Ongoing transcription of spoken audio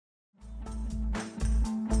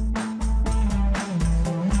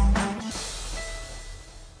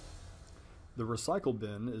recycle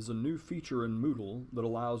bin is a new feature in Moodle that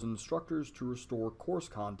allows instructors to restore course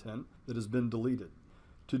content that has been deleted.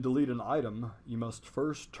 To delete an item, you must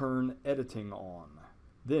first turn editing on.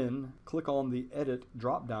 Then, click on the Edit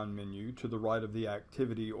drop-down menu to the right of the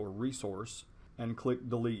activity or resource and click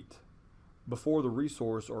Delete. Before the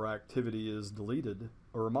resource or activity is deleted,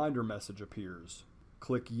 a reminder message appears.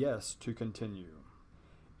 Click Yes to continue.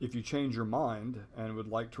 If you change your mind and would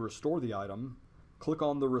like to restore the item, click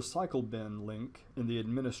on the Recycle Bin link in the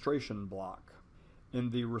Administration block.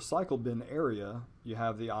 In the Recycle Bin area, you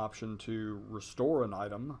have the option to restore an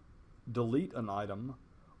item, delete an item,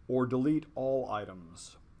 or delete all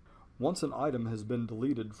items. Once an item has been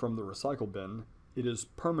deleted from the Recycle Bin, it is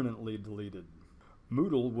permanently deleted.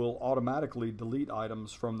 Moodle will automatically delete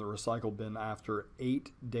items from the Recycle Bin after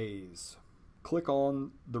 8 days. Click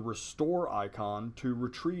on the Restore icon to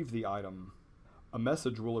retrieve the item. A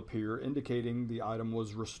message will appear indicating the item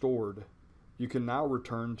was restored. You can now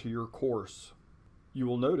return to your course. You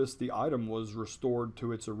will notice the item was restored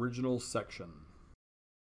to its original section.